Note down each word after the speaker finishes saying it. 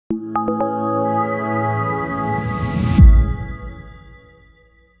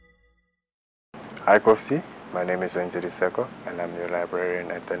Hi Kofsi, my name is Wendy Seko and I'm your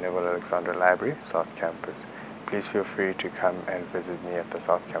librarian at the Neville Alexander Library, South Campus. Please feel free to come and visit me at the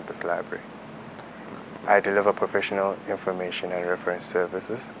South Campus Library. I deliver professional information and reference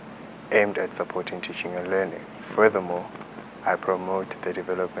services aimed at supporting teaching and learning. Furthermore, I promote the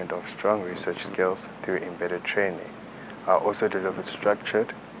development of strong research skills through embedded training. I also deliver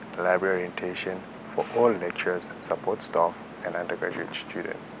structured library orientation for all lecturers, support staff, and undergraduate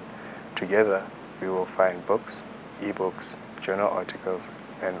students. Together, we will find books, ebooks, journal articles,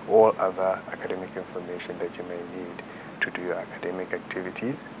 and all other academic information that you may need to do your academic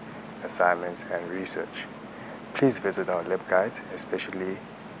activities, assignments, and research. Please visit our LibGuides, especially,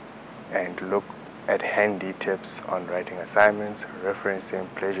 and look at handy tips on writing assignments, referencing,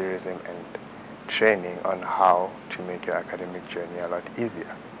 plagiarism, and training on how to make your academic journey a lot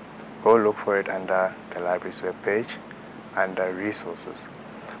easier. Go look for it under the library's webpage, under resources.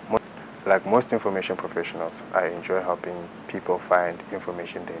 Like most information professionals, I enjoy helping people find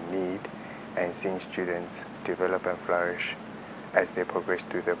information they need and seeing students develop and flourish as they progress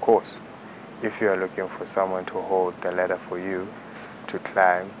through their course. If you are looking for someone to hold the ladder for you to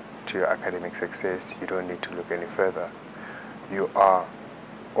climb to your academic success, you don't need to look any further. You are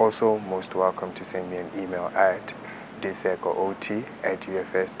also most welcome to send me an email at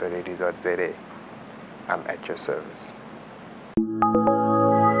dsekoot@ufs.edu.za. I'm at your service.